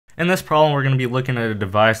In this problem, we're going to be looking at a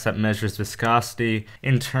device that measures viscosity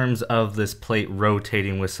in terms of this plate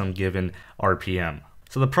rotating with some given RPM.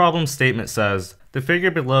 So the problem statement says, the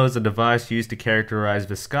figure below is a device used to characterize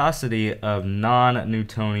viscosity of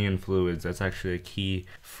non-Newtonian fluids. That's actually a key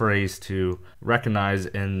phrase to recognize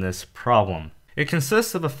in this problem. It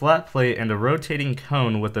consists of a flat plate and a rotating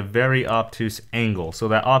cone with a very obtuse angle. So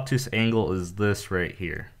that obtuse angle is this right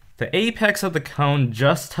here. The apex of the cone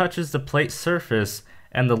just touches the plate surface,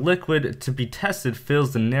 and the liquid to be tested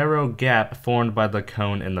fills the narrow gap formed by the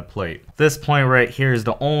cone and the plate. This point right here is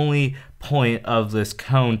the only point of this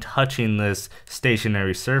cone touching this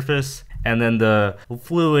stationary surface, and then the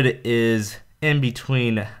fluid is in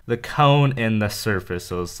between the cone and the surface,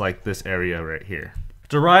 so it's like this area right here.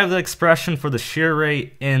 Derive the expression for the shear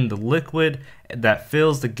rate in the liquid that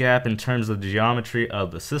fills the gap in terms of the geometry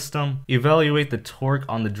of the system. Evaluate the torque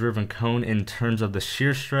on the driven cone in terms of the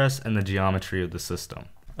shear stress and the geometry of the system.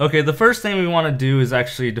 Okay, the first thing we want to do is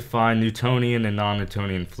actually define Newtonian and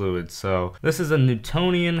non-Newtonian fluids. So this is a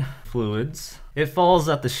Newtonian fluids. It follows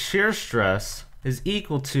that the shear stress is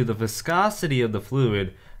equal to the viscosity of the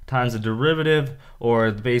fluid times the derivative,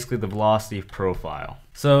 or basically the velocity profile.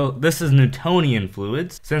 So this is Newtonian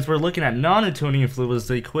fluids. Since we're looking at non-Newtonian fluids,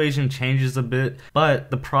 the equation changes a bit,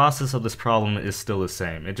 but the process of this problem is still the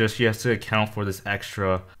same. It just, you have to account for this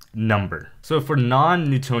extra number. So for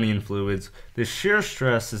non-Newtonian fluids, the shear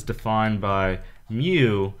stress is defined by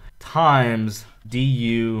mu times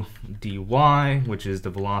du dy, which is the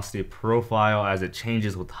velocity profile as it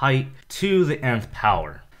changes with height, to the nth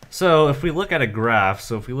power. So if we look at a graph,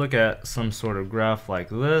 so if we look at some sort of graph like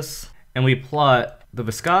this, and we plot the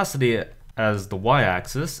viscosity as the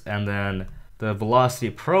y-axis, and then the velocity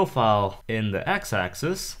profile in the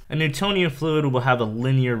x-axis, a Newtonian fluid will have a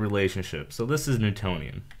linear relationship. So this is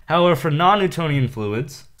Newtonian. However, for non-Newtonian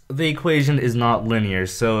fluids, the equation is not linear.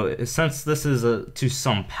 So since this is to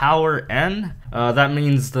some power n, that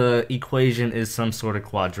means the equation is some sort of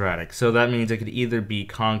quadratic. So that means it could either be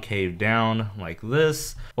concave down like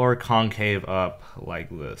this, or concave up like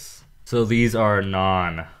this. So these are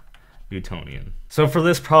non-Newtonian. So for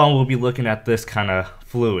this problem, we'll be looking at this kind of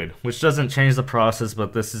fluid, which doesn't change the process,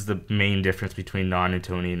 but this is the main difference between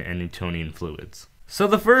non-Newtonian and Newtonian fluids. So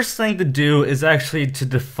the first thing to do is actually to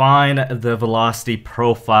define the velocity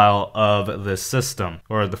profile of the system,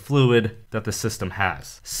 or the fluid that the system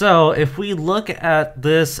has. So if we look at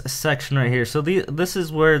this section right here, so this is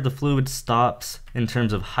where the fluid stops in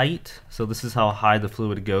terms of height. So this is how high the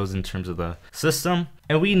fluid goes in terms of the system.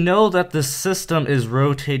 And we know that the system is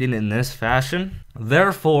rotating in this fashion.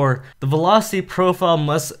 Therefore, the velocity profile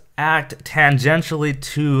must act tangentially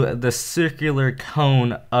to the circular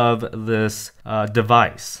cone of this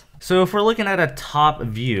device. So if we're looking at a top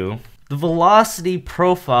view, the velocity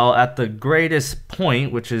profile at the greatest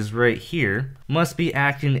point, which is right here, must be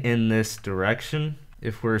acting in this direction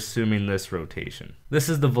if we're assuming this rotation. This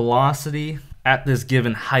is the velocity at this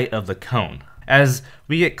given height of the cone. As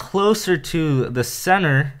we get closer to the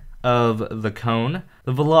center of the cone,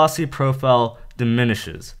 the velocity profile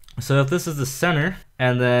diminishes. So if this is the center,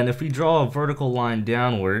 and then if we draw a vertical line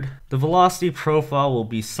downward, the velocity profile will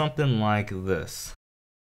be something like this.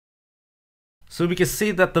 So we can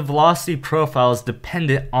see that the velocity profile is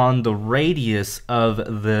dependent on the radius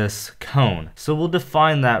of this cone. So we'll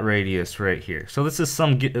define that radius right here. So this is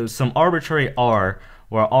some arbitrary r,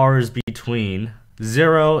 where r is between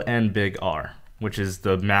 0 and big R, which is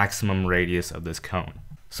the maximum radius of this cone.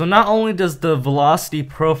 So not only does the velocity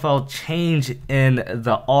profile change in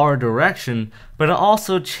the r direction, but it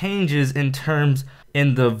also changes in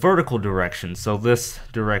the vertical direction, so this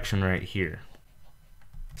direction right here.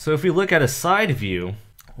 So if we look at a side view,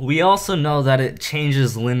 we also know that it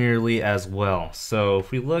changes linearly as well. So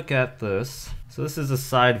if we look at this, so this is a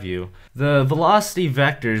side view, the velocity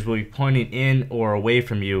vectors will be pointing in or away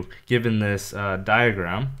from you given this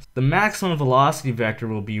diagram. The maximum velocity vector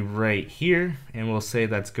will be right here, and we'll say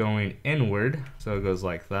that's going inward, so it goes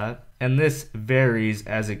like that. And this varies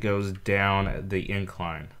as it goes down the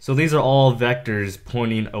incline. So these are all vectors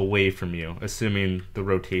pointing away from you, assuming the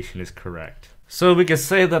rotation is correct. So we can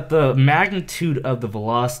say that the magnitude of the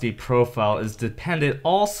velocity profile is dependent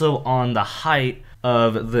also on the height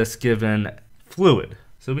of this given fluid.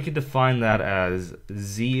 So we could define that as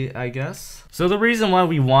z, I guess. So the reason why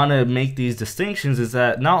we want to make these distinctions is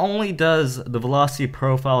that not only does the velocity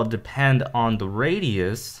profile depend on the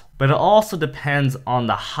radius, but it also depends on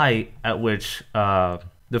the height at which the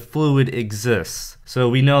fluid exists. So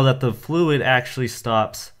we know that the fluid actually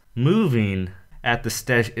stops moving at the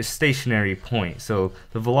stationary point. So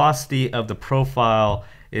the velocity of the profile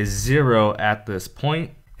is 0 at this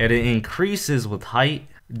point, and it increases with height.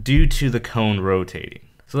 due to the cone rotating.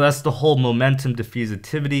 So that's the whole momentum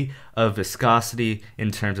diffusivity of viscosity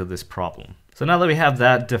in terms of this problem. So now that we have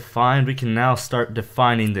that defined, we can now start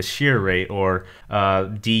defining the shear rate, or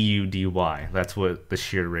du dy. That's what the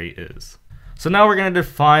shear rate is. So now we're going to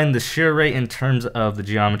define the shear rate in terms of the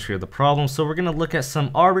geometry of the problem. So we're going to look at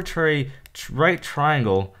some arbitrary right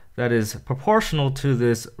triangle that is proportional to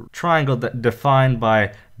this triangle that defined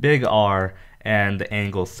by big R and the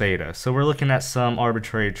angle theta. So we're looking at some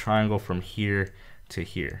arbitrary triangle from here to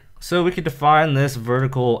here. So we could define this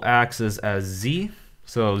vertical axis as z.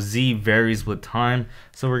 So z varies with time.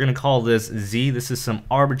 So we're going to call this z. This is some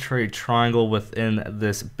arbitrary triangle within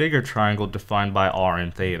this bigger triangle defined by r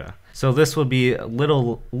and theta. So this would be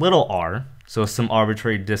little r, so some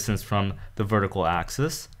arbitrary distance from the vertical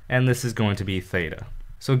axis, and this is going to be theta.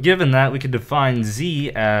 So given that, we could define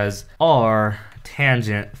z as r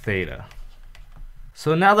tangent theta.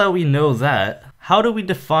 So now that we know that, how do we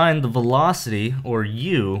define the velocity, or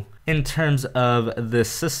u, in terms of this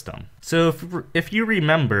system? So if you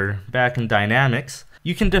remember back in dynamics,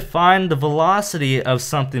 you can define the velocity of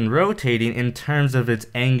something rotating in terms of its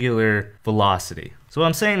angular velocity. So what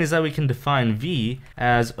I'm saying is that we can define v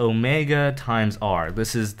as omega times r.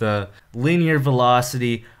 This is the linear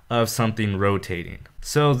velocity of something rotating.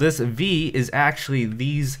 So this v is actually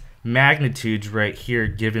these magnitudes right here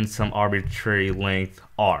given some arbitrary length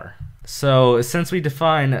r. So since we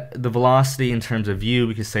define the velocity in terms of u,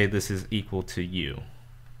 we can say this is equal to u.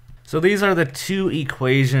 So these are the two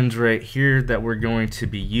equations right here that we're going to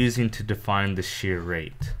be using to define the shear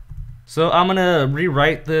rate. So I'm going to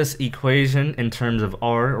rewrite this equation in terms of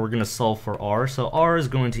r. We're going to solve for r. So r is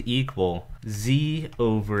going to equal z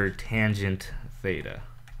over tangent theta.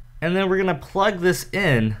 And then we're going to plug this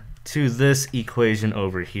in to this equation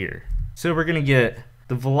over here. So we're going to get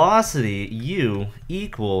the velocity u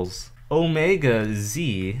equals omega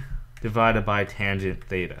z divided by tangent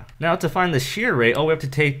theta. Now to find the shear rate, all we have to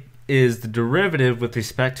take is the derivative with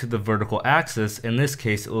respect to the vertical axis. In this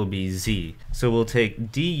case, it will be z. So we'll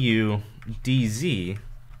take du dz,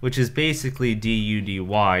 which is basically du dy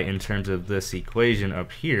in terms of this equation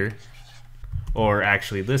up here, or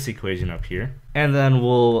actually this equation up here, and then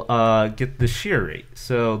we'll get the shear rate.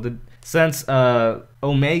 So since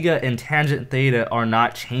omega and tangent theta are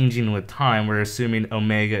not changing with time, we're assuming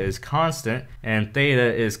omega is constant and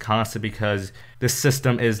theta is constant because the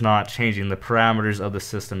system is not changing. The parameters of the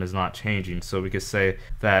system is not changing. So we could say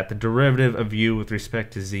that the derivative of u with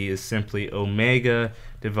respect to z is simply omega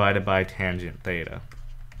divided by tangent theta.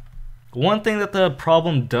 One thing that the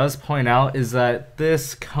problem does point out is that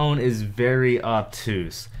this cone is very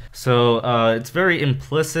obtuse. So it's very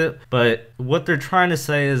implicit, but what they're trying to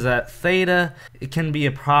say is that theta, it can be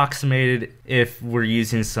approximated if we're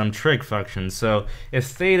using some trig function. So if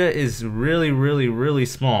theta is really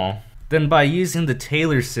small, then by using the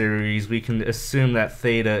Taylor series, we can assume that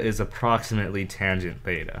theta is approximately tangent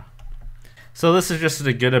theta. So this is just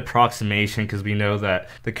a good approximation because we know that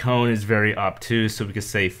the cone is very obtuse, so we could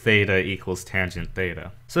say theta equals tangent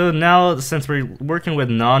theta. So now, since we're working with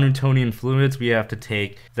non-Newtonian fluids, we have to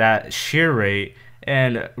take that shear rate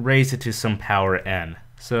and raise it to some power n.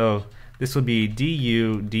 So this would be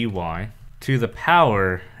du dy to the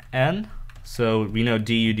power n. So we know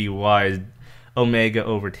du dy is omega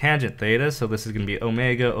over tangent theta, so this is going to be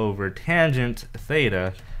omega over tangent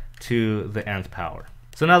theta to the nth power.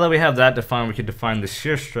 So now that we have that defined, we can define the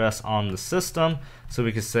shear stress on the system. So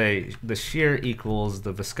we could say the shear equals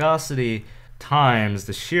the viscosity times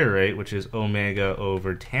the shear rate, which is omega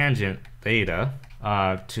over tangent theta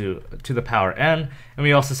to the power n. And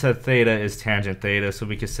we also said theta is tangent theta, so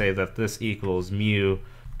we could say that this equals mu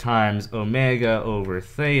times omega over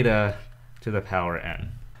theta to the power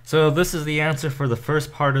n. So this is the answer for the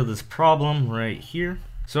first part of this problem right here.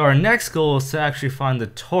 So our next goal is to actually find the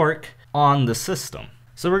torque on the system.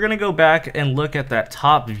 So we're going to go back and look at that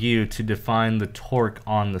top view to define the torque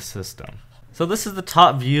on the system. So this is the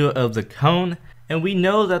top view of the cone, and we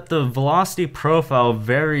know that the velocity profile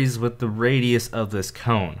varies with the radius of this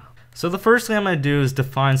cone. So the first thing I'm going to do is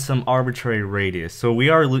define some arbitrary radius. So we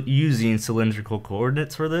are using cylindrical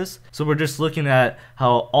coordinates for this. So we're just looking at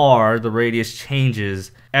how r, the radius,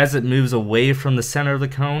 changes as it moves away from the center of the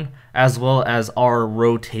cone, as well as r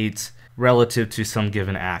rotates relative to some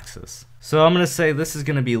given axis. So I'm going to say this is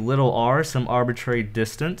going to be little r, some arbitrary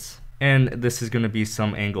distance, and this is going to be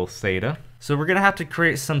some angle theta. So we're going to have to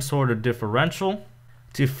create some sort of differential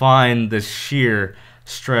to find the shear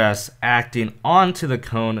stress acting onto the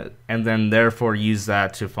cone, and then therefore use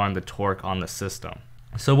that to find the torque on the system.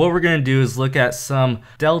 So what we're going to do is look at some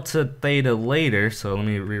delta theta later. So let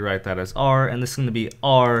me rewrite that as r, and this is going to be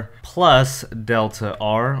r plus delta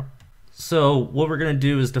r. So what we're going to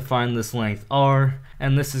do is define this length r,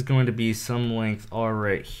 and this is going to be some length r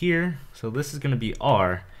right here. So this is going to be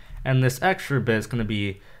r, and this extra bit is going to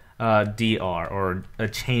be dr, or a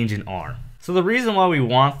change in r. So the reason why we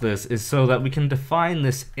want this is so that we can define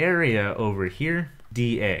this area over here,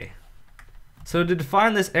 dA. So to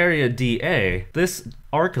define this area dA, this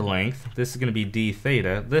arc length, this is going to be d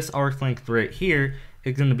theta. This arc length right here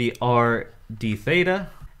is going to be r d theta.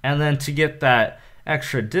 And then to get that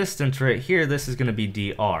extra distance right here, this is going to be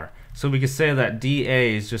dr. So we could say that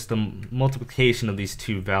dA is just the multiplication of these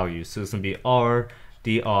two values. So it's going to be r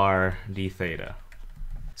dr d theta.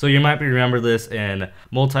 So you might remember this in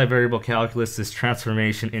multivariable calculus, this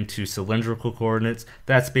transformation into cylindrical coordinates.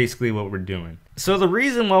 That's basically what we're doing. So the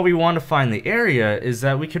reason why we want to find the area is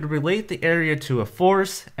that we could relate the area to a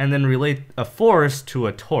force and then relate a force to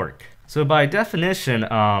a torque. So by definition,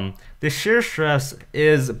 the shear stress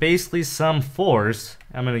is basically some force.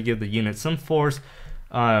 I'm going to give the unit some force.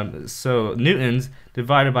 So newtons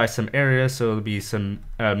divided by some area, so it'll be some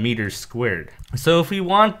meters squared. So if we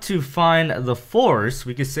want to find the force,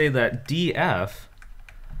 we could say that dF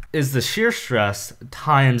is the shear stress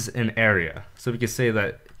times an area. So we could say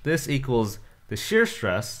that this equals the shear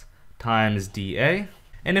stress times dA.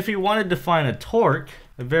 And if we wanted to find a torque,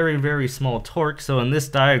 a very, very small torque, so in this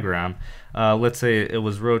diagram, let's say it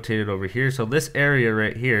was rotated over here. So this area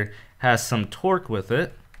right here has some torque with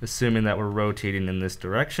it, assuming that we're rotating in this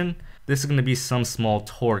direction. This is going to be some small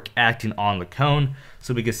torque acting on the cone.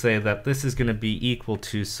 So we could say that this is going to be equal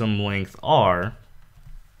to some length r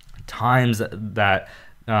times that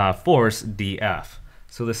force dF.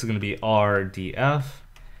 So this is going to be r dF.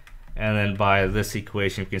 And then by this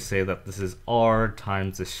equation, we can say that this is r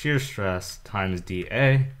times the shear stress times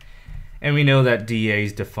dA. And we know that dA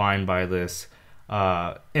is defined by this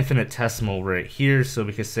infinitesimal right here. So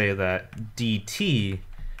we could say that dt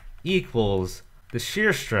equals the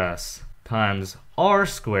shear stress times r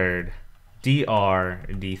squared dr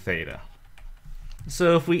d theta.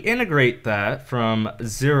 So if we integrate that from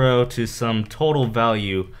 0 to some total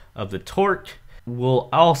value of the torque, we'll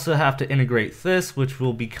also have to integrate this, which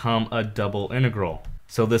will become a double integral.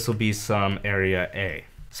 So this will be some area A.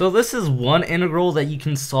 So this is one integral that you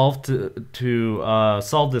can solve to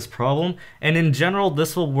solve this problem, and in general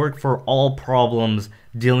this will work for all problems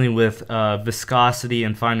dealing with viscosity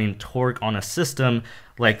and finding torque on a system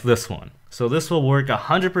like this one. So this will work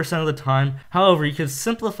 100% of the time. However, you can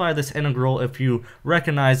simplify this integral if you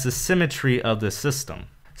recognize the symmetry of the system.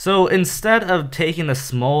 So instead of taking a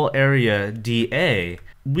small area dA,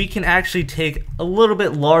 we can actually take a little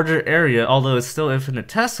bit larger area, although it's still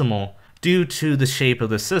infinitesimal, due to the shape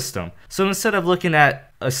of the system. So instead of looking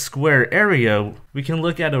at a square area, we can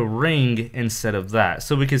look at a ring instead of that.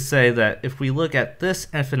 So we could say that if we look at this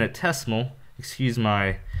infinitesimal, excuse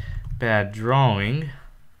my bad drawing,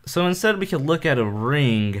 so instead we could look at a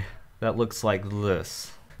ring that looks like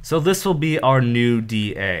this. So this will be our new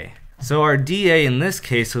dA. So our dA in this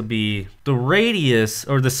case will be the radius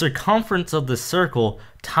or the circumference of the circle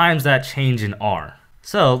times that change in r.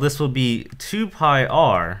 So this will be 2 pi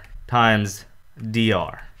r times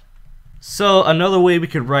dr. So another way we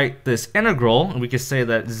could write this integral, and we could say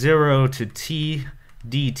that 0 to t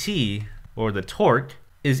dt, or the torque,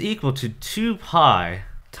 is equal to 2 pi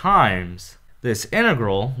times this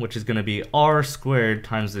integral, which is going to be r squared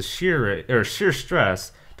times the shear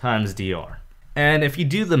stress times dr. And if you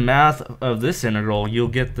do the math of this integral, you'll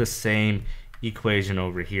get the same equation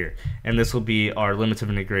over here. And this will be our limits of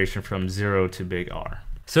integration from 0 to big R.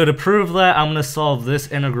 So to prove that, I'm going to solve this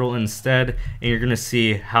integral instead, and you're going to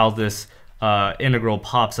see how this integral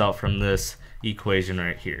pops out from this equation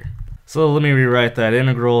right here. So let me rewrite that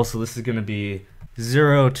integral. So this is going to be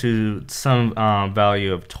 0 to some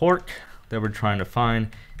value of torque that we're trying to find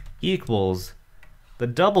equals the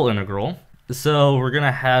double integral. So we're going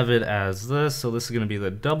to have it as this. So this is going to be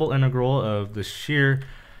the double integral of the shear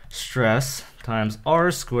stress times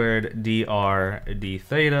r squared dr d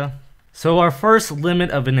theta. So our first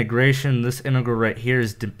limit of integration, this integral right here,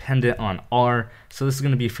 is dependent on r. So this is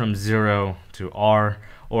going to be from 0 to r,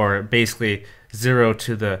 or basically 0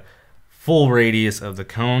 to the full radius of the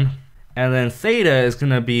cone. And then theta is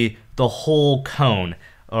going to be the whole cone,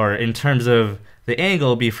 or in terms of the angle,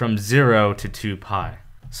 it'll be from 0 to 2 pi.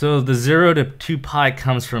 So the 0 to 2 pi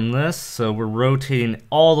comes from this, so we're rotating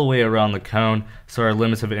all the way around the cone, so our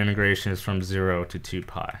limits of integration is from 0 to 2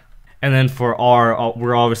 pi. And then for r,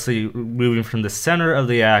 we're obviously moving from the center of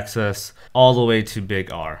the axis all the way to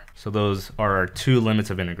big R. So those are our two limits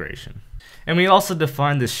of integration. And we also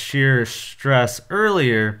defined the shear stress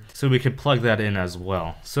earlier, so we could plug that in as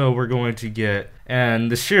well. So we're going to get,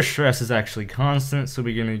 and the shear stress is actually constant, so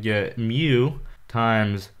we're going to get mu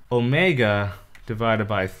times omega divided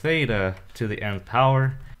by theta to the nth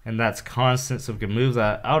power, and that's constant, so we can move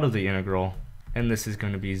that out of the integral, and this is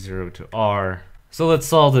going to be 0 to r. So let's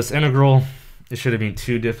solve this integral. It shouldn't be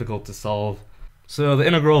too difficult to solve. So the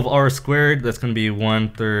integral of r squared, that's going to be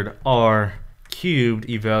 1/3 r cubed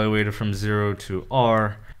evaluated from 0 to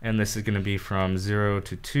r, and this is going to be from 0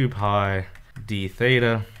 to 2 pi d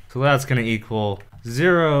theta. So that's going to equal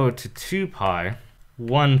 0 to 2 pi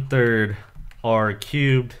 1/3 r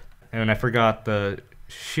cubed, and I forgot the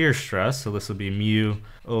shear stress, so this will be mu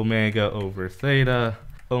omega over theta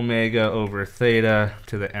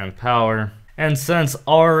to the nth power. And since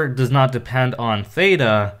r does not depend on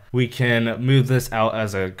theta, we can move this out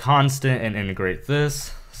as a constant and integrate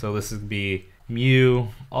this. So this would be mu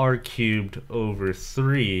r cubed over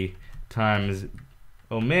 3 times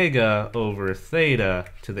omega over theta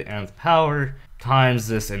to the nth power times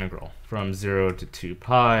this integral from 0 to 2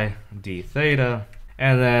 pi d theta.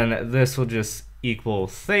 And then this will just equal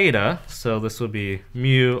theta, so this will be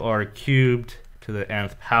mu r cubed to the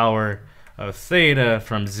nth power of theta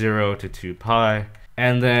from 0 to 2 pi.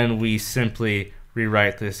 And then we simply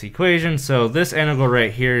rewrite this equation. So this integral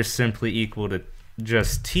right here is simply equal to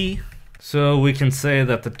just t. So we can say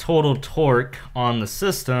that the total torque on the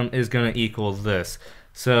system is going to equal this.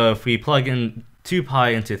 So if we plug in 2 pi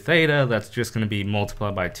into theta, that's just going to be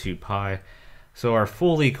multiplied by 2 pi. So our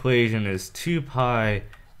full equation is 2 pi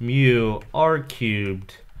mu r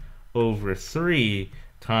cubed over 3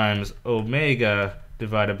 times omega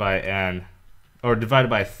divided by n, or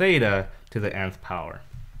divided by theta to the nth power.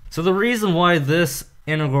 So the reason why this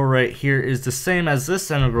integral right here is the same as this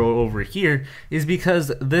integral over here is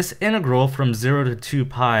because this integral from 0 to 2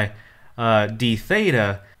 pi d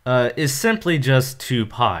theta is simply just 2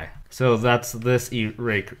 pi. So that's this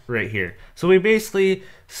right here. So we basically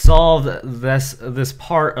solved this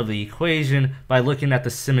part of the equation by looking at the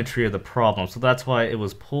symmetry of the problem. So that's why it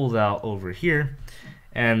was pulled out over here,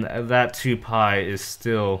 and that 2 pi is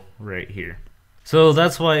still right here. So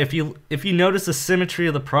that's why if you notice the symmetry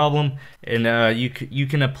of the problem, and you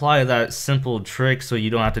can apply that simple trick so you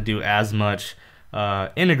don't have to do as much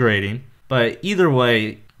integrating, but either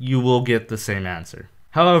way you will get the same answer.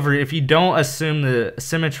 However, if you don't assume the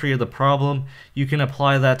symmetry of the problem, you can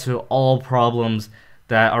apply that to all problems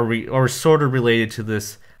that are sort of related to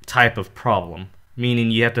this type of problem,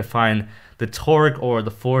 meaning you have to find the torque or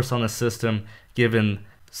the force on the system given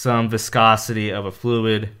some viscosity of a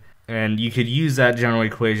fluid, and you could use that general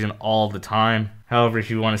equation all the time. However, if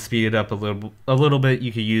you want to speed it up a little bit,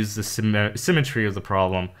 you could use the symmetry of the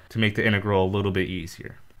problem to make the integral a little bit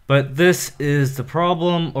easier. But this is the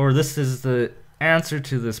problem, or this is the answer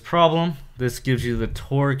to this problem. This gives you the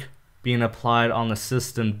torque being applied on the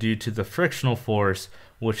system due to the frictional force,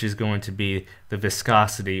 which is going to be the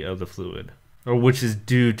viscosity of the fluid, or which is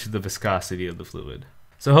due to the viscosity of the fluid.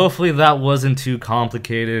 So hopefully that wasn't too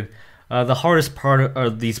complicated. The hardest part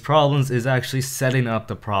of these problems is actually setting up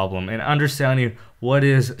the problem and understanding what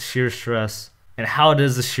is shear stress, and how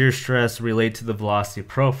does the shear stress relate to the velocity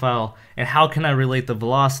profile, and how can I relate the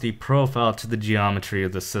velocity profile to the geometry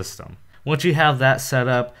of the system. Once you have that set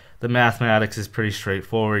up, the mathematics is pretty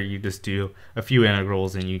straightforward. You just do a few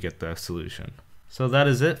integrals and you get the solution. So that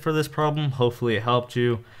is it for this problem. Hopefully it helped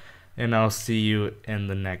you, and I'll see you in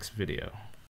the next video.